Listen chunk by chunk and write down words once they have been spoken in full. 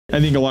I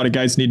think a lot of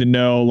guys need to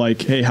know,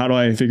 like, hey, how do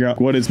I figure out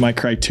what is my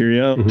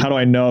criteria? How do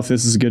I know if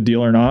this is a good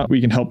deal or not?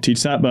 We can help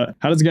teach that. But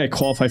how does a guy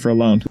qualify for a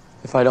loan?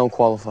 If I don't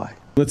qualify?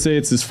 Let's say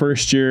it's his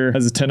first year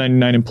as a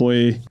 1099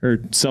 employee or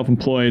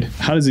self-employed.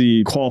 How does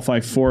he qualify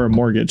for a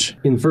mortgage?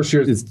 In the first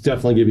year, it's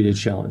definitely going to be a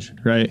challenge.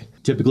 Right.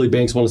 Typically,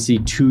 banks want to see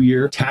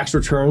 2-year tax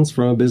returns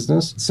from a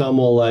business. Some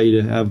will allow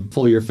you to have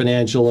full year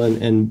financial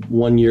and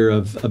 1 year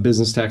of a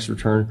business tax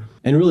return.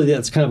 And really,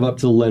 that's kind of up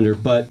to the lender.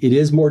 But it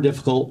is more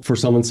difficult for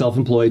someone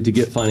self-employed to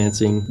get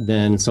financing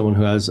than someone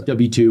who has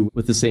W-2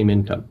 with the same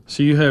income.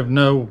 So you have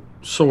no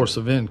source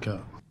of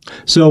income.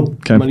 So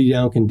Money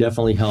Down can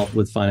definitely help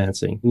with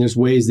financing. And there's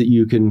ways that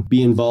you can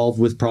be involved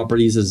with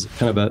properties as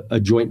kind of a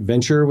joint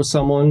venture with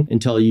someone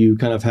until you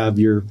kind of have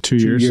your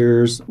 2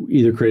 years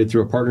either created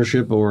through a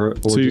partnership or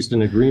just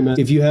an agreement.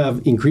 If you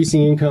have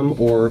increasing income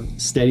or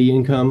steady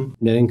income,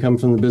 net income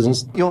from the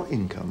business. Your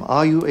income,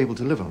 are you able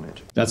to live on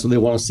it? That's what they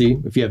want to see.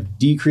 If you have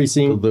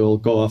decreasing, they'll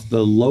go off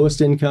the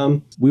lowest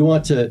income. We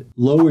want to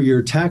lower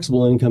your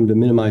taxable income to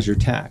minimize your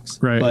tax.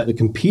 Right. But the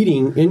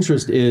competing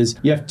interest is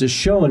you have to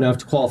show enough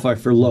to qualify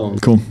for loan.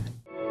 Cool.